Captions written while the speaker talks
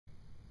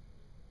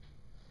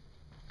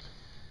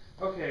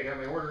Okay, I got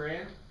my order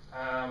in.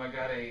 I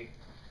got a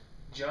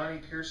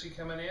Johnny Piercy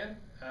coming in.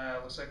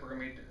 Looks like we're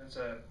gonna be, it's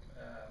a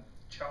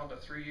child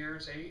of 3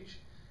 years age,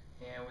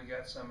 and we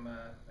got some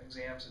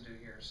exams to do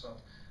here. So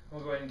I'm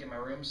gonna go ahead and get my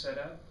room set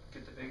up,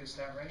 get the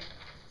pigg-o-stat ready.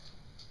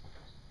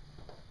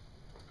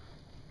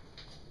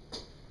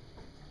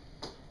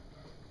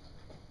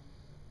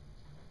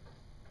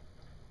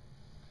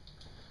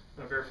 I'm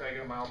gonna verify I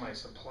got all my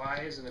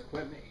supplies and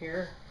equipment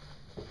here.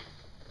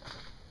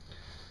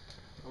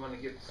 I'm gonna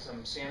get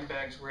some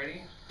sandbags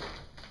ready,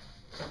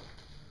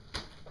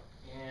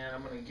 and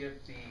I'm gonna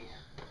get the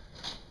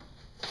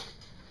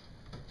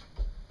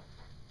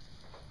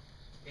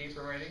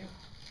apron ready,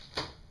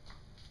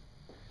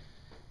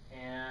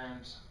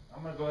 and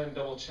I'm gonna go ahead and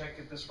double check,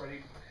 get this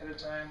ready ahead of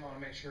time. I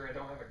wanna make sure I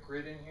don't have a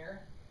grid in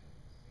here,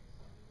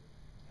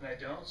 and I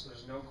don't, so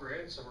there's no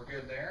grid, so we're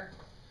good there.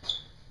 I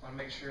wanna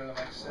make sure that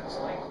my set's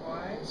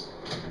lengthwise,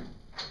 and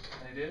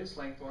it is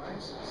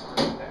lengthwise, so we're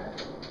good there.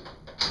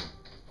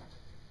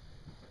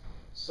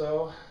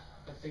 So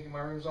I think my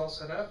room's all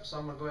set up, so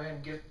I'm gonna go ahead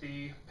and get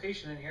the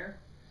patient in here.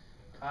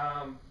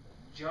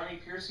 Johnny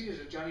Piercy, is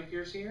it Johnny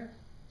Piercy here?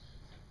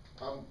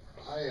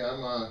 Hi,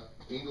 I'm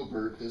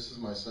Engelbert. This is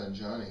my son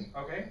Johnny.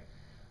 Okay.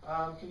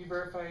 Can you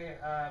verify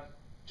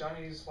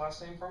Johnny's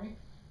last name for me?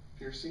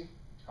 Piercy.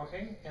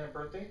 Okay, and a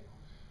birth date?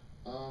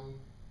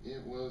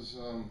 It was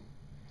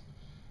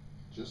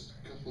just a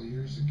couple of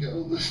years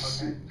ago.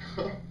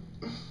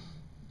 Okay.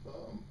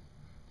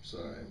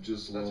 Sorry, I'm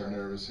just a little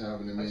nervous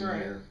having him in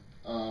here.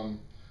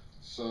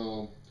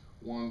 So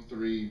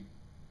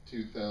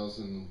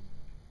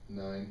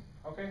 1/3/2009.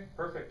 Okay,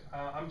 perfect.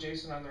 I'm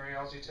Jason. I'm the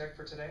radiology tech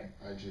for today.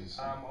 Hi,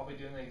 Jason. I'll be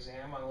doing the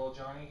exam on little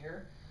Johnny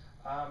here.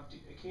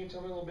 Can you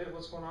tell me a little bit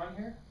what's going on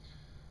here?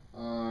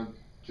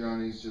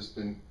 Johnny's just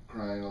been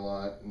crying a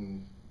lot,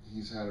 and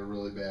he's had a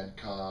really bad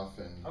cough,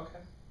 and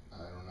okay.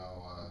 I don't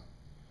know.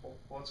 Well,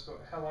 let's go.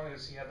 How long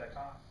has he had that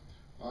cough?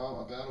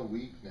 About a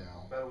week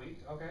now. About a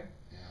week. Okay.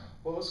 Yeah.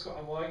 Well, let's go.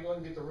 While I go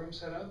and get the room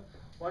set up,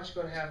 why don't you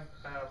go and have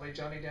lay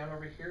Johnny down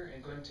over here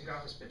and go ahead and take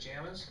off his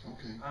pajamas.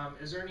 Okay.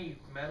 Is there any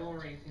metal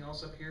or anything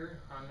else up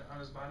here on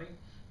his body?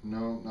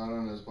 No, not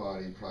on his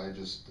body. Probably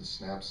just the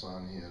snaps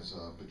on his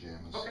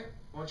pajamas. Okay.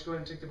 Why don't you go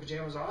ahead and take the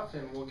pajamas off,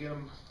 and we'll get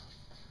them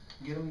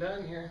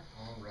done here.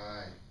 All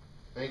right.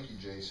 Thank you,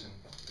 Jason.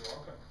 You're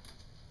welcome.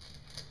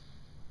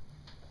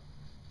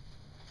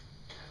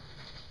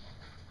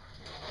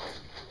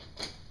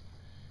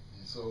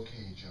 It's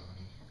okay,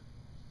 Johnny.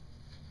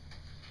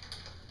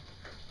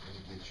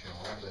 We'll get you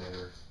all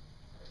better.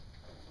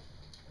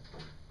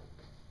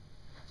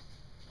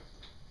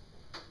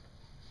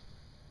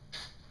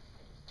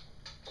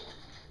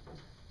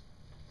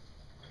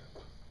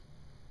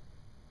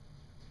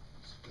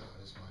 God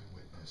is my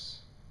witness.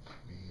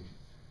 Me and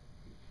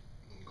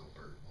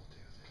Engelbert will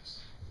do this.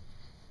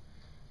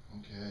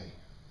 Okay.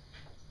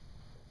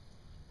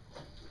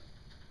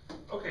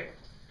 Okay.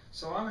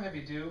 So I'm gonna have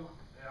you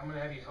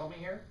help me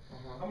here.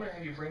 I'm gonna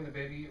have you bring the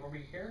baby over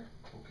here.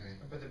 Okay.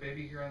 Put the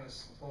baby here on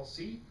this little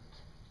seat.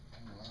 Oh,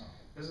 wow.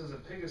 This is a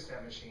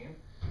pigg-o-stat machine,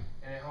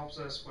 and it helps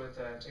us with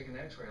taking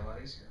the X-ray a lot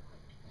easier.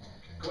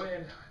 Okay. Go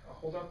ahead and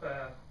hold up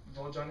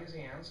little Johnny's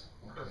hands.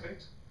 Okay.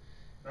 Perfect.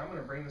 And I'm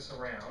gonna bring this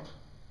around.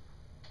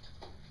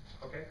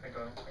 Okay, I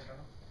got him.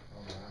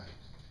 All right.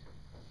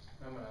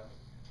 I'm gonna.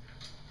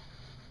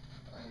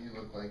 You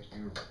look like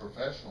you're a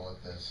professional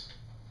at this.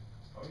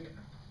 Oh yeah.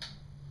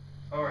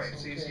 All right.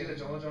 It's So you see that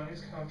little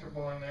Johnny's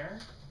comfortable in there.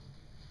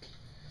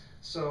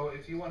 So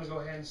if you want to go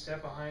ahead and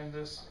step behind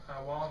this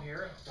wall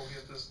here, we'll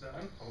get this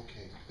done.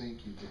 Okay,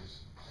 thank you,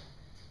 Jason.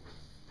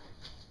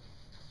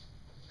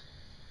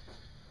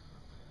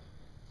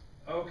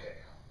 Okay,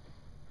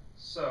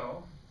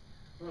 so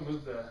I'm going to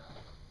move the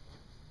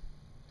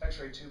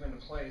X-ray tube into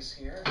place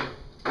here.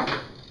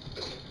 I'm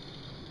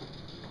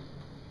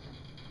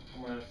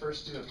going to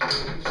first do a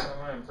page, so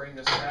I'm going to bring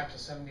this back to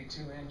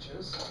 72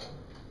 inches.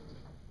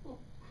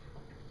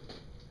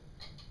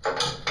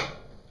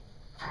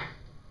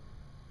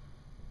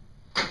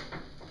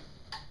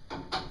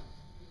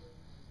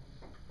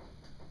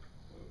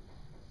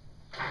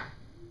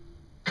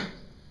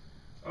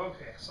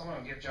 Okay, so I'm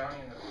going to get Johnny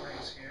into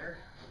place here.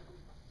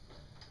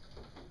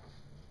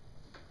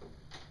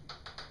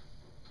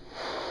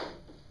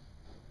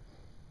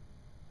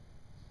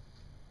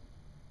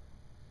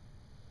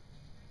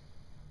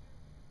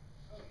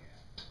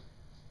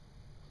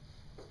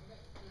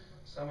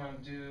 So I'm going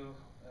to do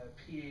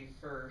PA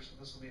first. So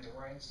this will be the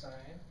right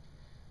side.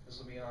 This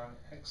will be on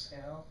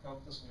exhale.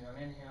 Nope, this will be on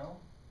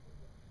inhale.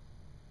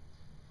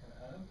 And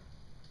up.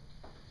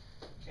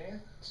 Okay,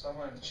 so I'm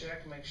going to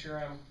check, make sure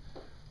I'm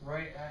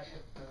right at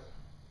hit the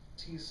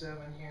T7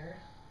 here.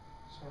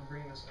 So I'm going to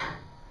bring this up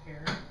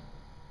here.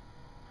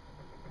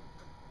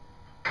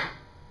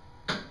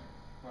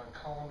 I'm going to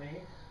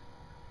collimate.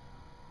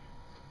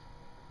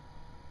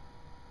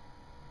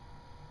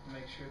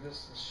 Make sure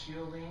this is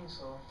shielding,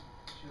 so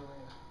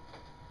shielding.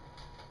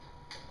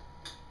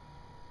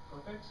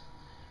 Perfect.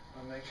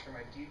 I'm going to make sure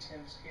my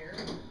D10's here.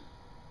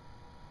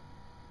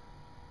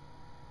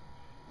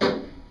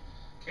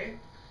 Okay,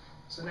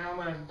 So now I'm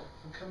going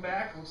to come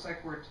back. Looks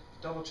like we're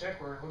double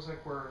check. Looks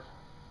like we're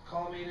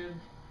collimated,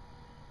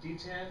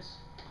 detent,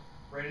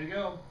 ready to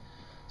go.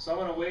 So I'm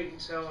going to wait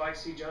until I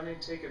see Johnny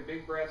take a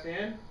big breath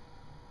in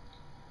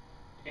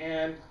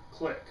and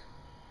click.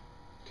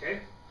 Okay.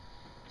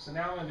 So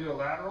now I'm going to do a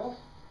lateral.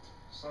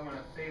 So I'm going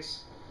to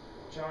face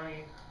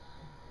Johnny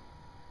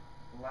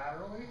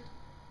laterally.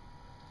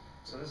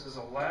 So this is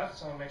a left.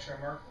 So I'm going to make sure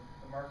I mark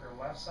the marker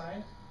left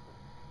side.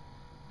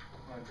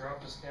 I'm going to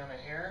drop this down a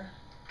hair.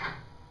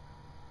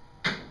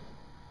 Bring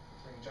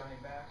Johnny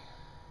back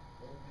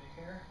a little bit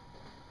here.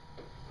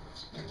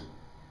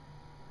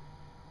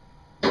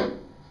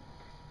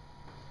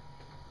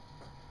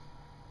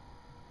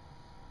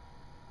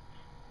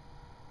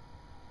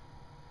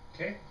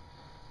 Okay,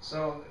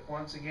 so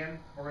once again,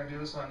 we're going to do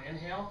this on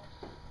inhale.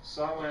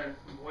 So I'm going to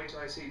wait till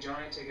I see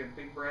Johnny take a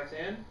big breath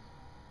in.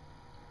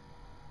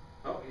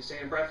 Oh, he's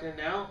taking a breath in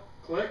now.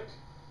 Click.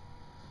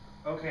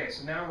 Okay,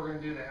 so now we're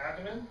going to do the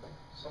abdomen.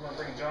 So I'm going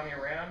to bring Johnny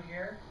around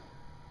here.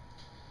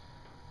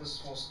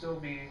 This will still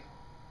be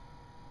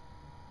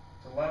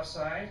the left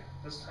side.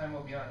 This time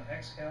will be on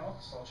exhale,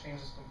 so I'll change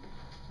some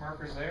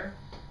markers there.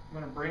 I'm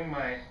going to bring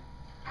my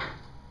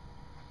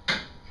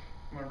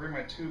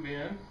tube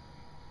in.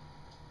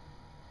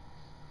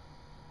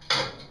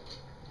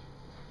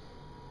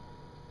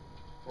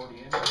 "40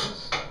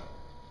 inches.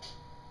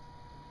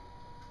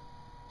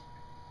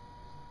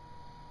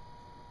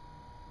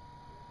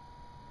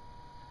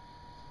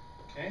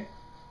 Okay,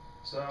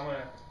 so I'm going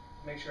to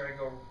make sure I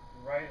go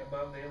right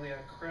above the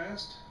iliac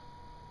crest.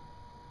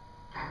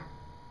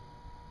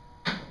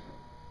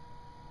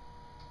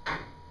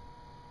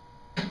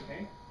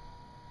 Okay,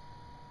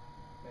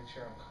 make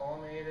sure I'm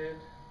collimated.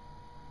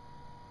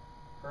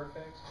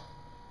 Perfect.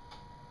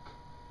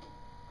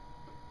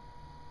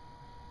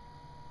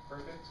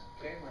 Perfect.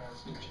 Okay, now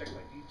let's check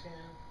my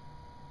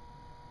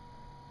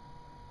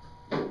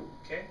detent.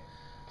 Okay,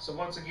 so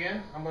once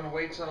again, I'm going to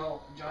wait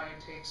till Johnny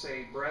takes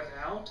a breath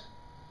out.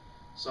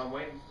 So I'm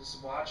waiting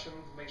to watch him,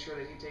 make sure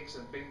that he takes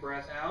a big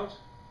breath out.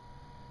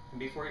 And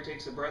before he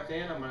takes a breath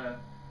in, I'm going to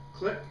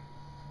click.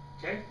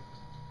 Okay.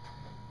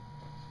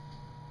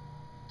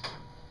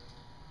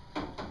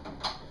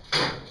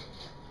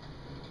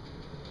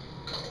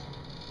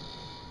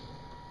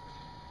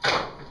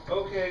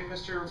 Okay,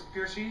 Mr.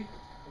 Piercy,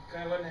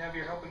 can I let him have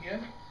your help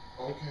again?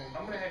 Okay.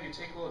 I'm going to have you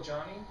take little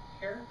Johnny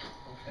here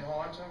and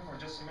hold on to him for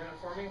just a minute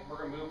for me. We're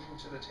going to move him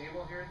to the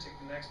table here and take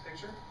the next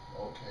picture.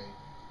 Okay.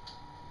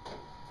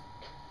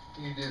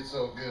 You did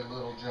so good,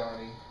 little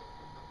Johnny.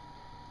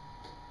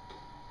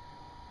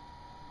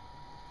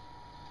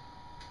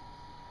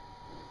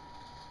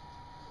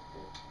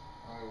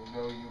 I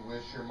know you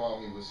wish your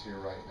mommy was here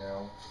right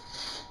now.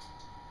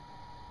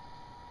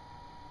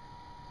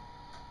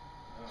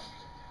 Okay.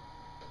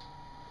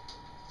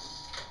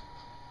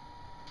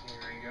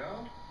 Here we go.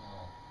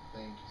 Oh,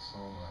 thank you so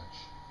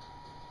much.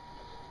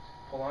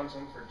 Hold on to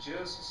him for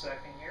just a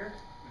second here.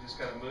 We just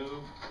got to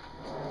move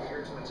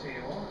here to the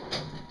table.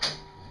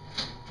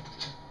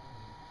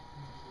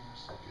 You're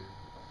so good.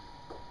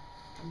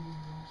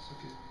 You're so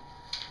good.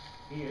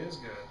 He is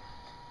good.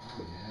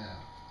 Oh, yeah.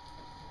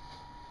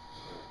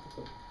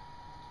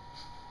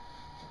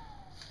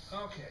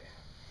 Okay.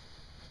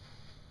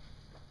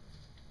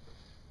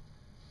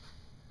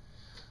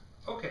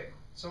 Okay,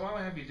 so what I'm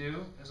going to have you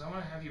do is I'm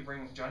going to have you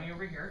bring Johnny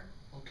over here.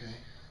 Okay.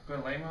 I'm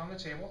going to lay him on the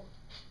table.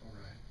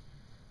 Alright.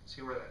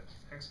 See where that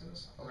X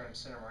is? We're going to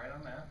sit him right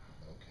on that.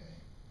 Okay.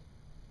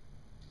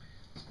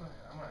 Let's go ahead.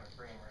 I'm going to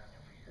bring him around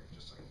over here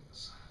just like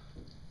this.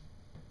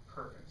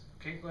 Perfect.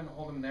 Okay, go ahead and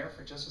hold him there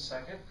for just a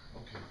second.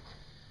 Okay.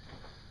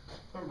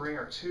 I'm going to bring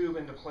our tube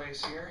into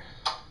place here.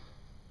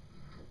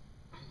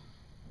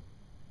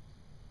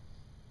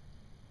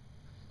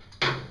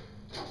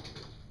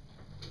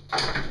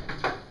 Alright,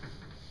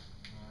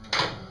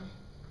 Johnny.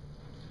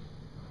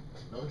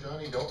 No,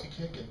 Johnny, don't be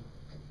kicking.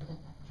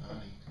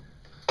 Johnny.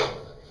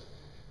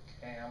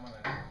 Okay, I'm going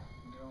to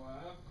go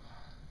up.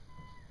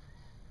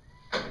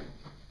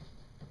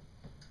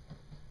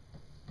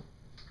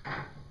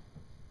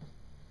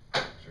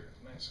 Sure,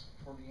 nice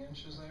 40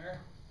 inches there.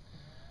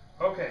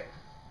 Okay,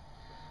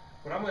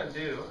 what I'm going to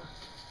do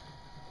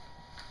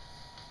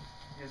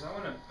is I'm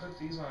going to put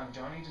these on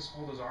Johnny. Just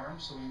hold his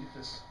arms so we can get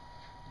this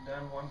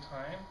done one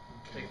time.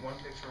 Okay. Take one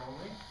picture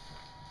only.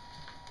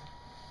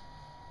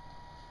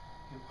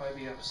 You'll probably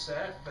be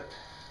upset, but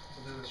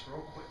we'll do this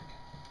real quick.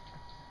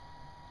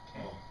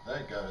 Okay. Oh,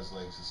 that got his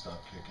legs to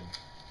stop kicking.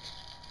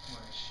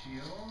 My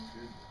shield.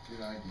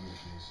 Good idea,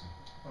 Jason.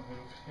 I'll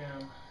move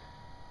him.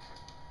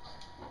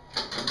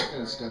 I'm just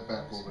gonna step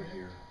back over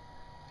here.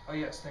 Oh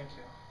yes, thank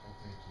you. Oh,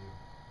 thank you.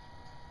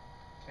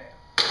 Okay.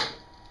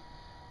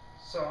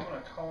 So I'm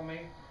going to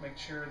collimate, make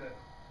sure that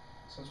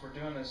since we're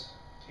doing this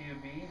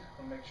TUB,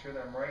 I'll make sure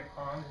that I'm right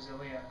on his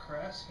iliac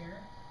crest here.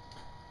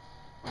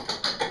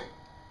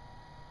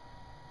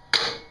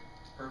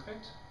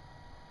 Perfect.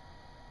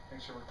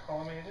 Make sure we're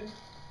collimated.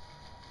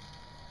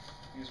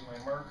 Use my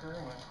marker.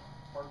 I'm going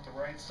to mark the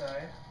right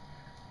side.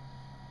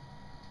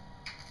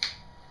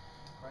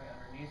 Right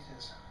underneath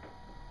his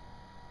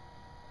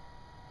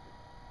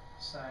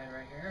side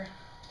right here.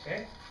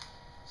 Okay,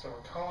 so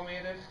we're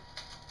collimated.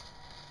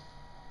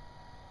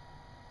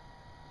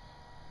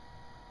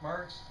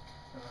 Marks,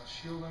 and I'll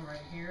shield them right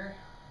here.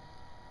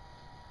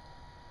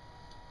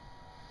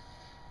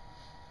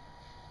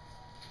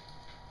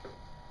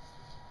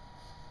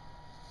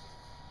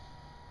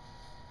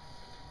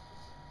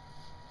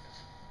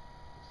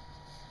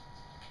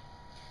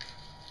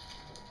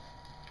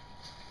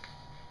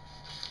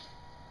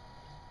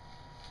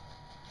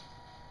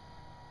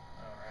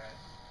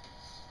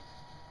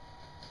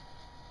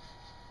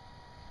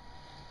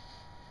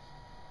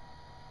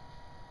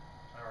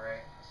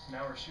 Alright, so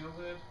now we're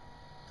shielded.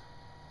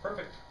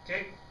 Perfect.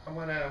 Okay, I'm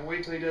gonna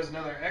wait till he does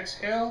another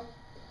exhale.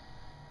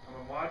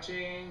 I'm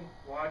watching,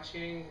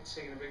 he's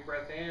taking a big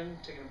breath in,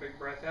 taking a big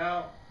breath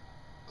out.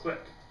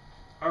 Click.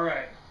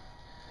 Alright.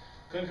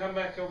 Gonna come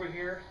back over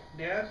here,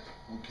 Dad.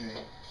 Okay.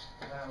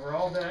 We're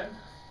all done.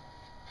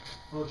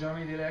 Little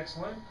Johnny did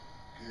excellent.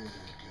 Good.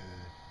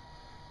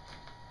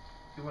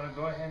 You wanna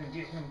go ahead and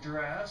get him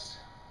dressed.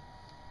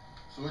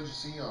 So what'd you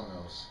see on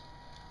those?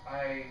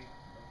 I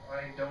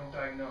don't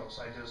diagnose,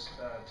 I just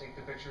take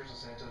the pictures and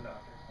send it to the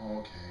doctor.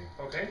 Okay.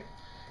 Okay?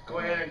 Go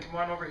ahead and come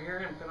on over here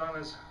and put on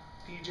his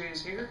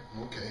PJs here.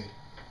 Okay.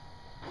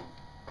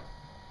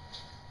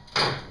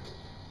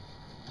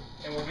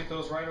 And we'll get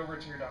those right over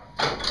to your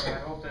doctor. And I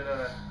hope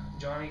that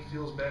Johnny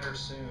feels better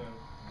soon.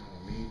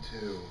 Oh, me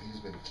too. He's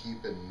been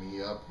keeping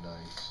me up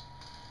nights.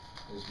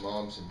 His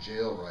mom's in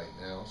jail right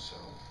now, so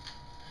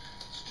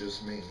it's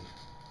just me.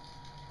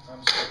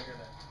 I'm sorry to hear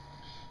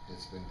that.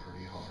 It's been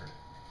pretty hard.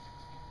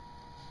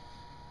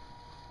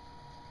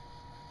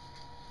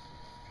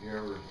 If you're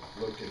ever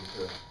looking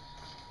to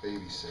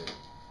babysit,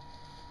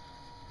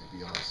 it'd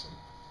be awesome.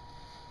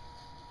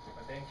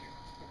 But thank you.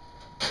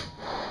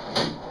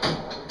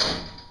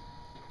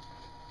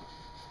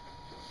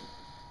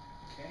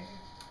 Okay.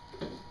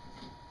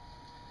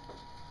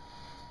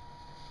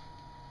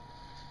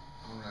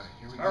 Alright,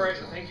 here we go. Alright,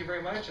 John. thank you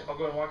very much. I'll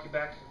go and walk you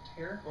back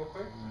here real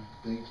quick.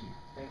 Thank you.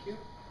 Thank you.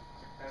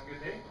 Have a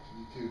good day.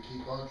 You too.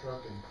 Keep on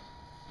trucking.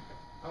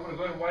 I'm going to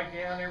go ahead and wipe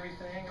down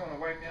everything. I'm going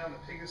to wipe down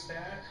the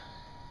pigg-o-stat.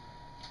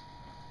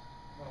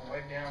 I'm going to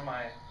wipe down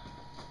my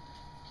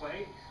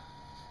plate.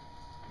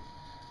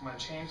 I'm going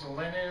to change the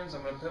linens.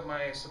 I'm going to put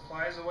my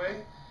supplies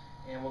away.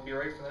 And we'll be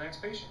ready for the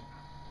next patient.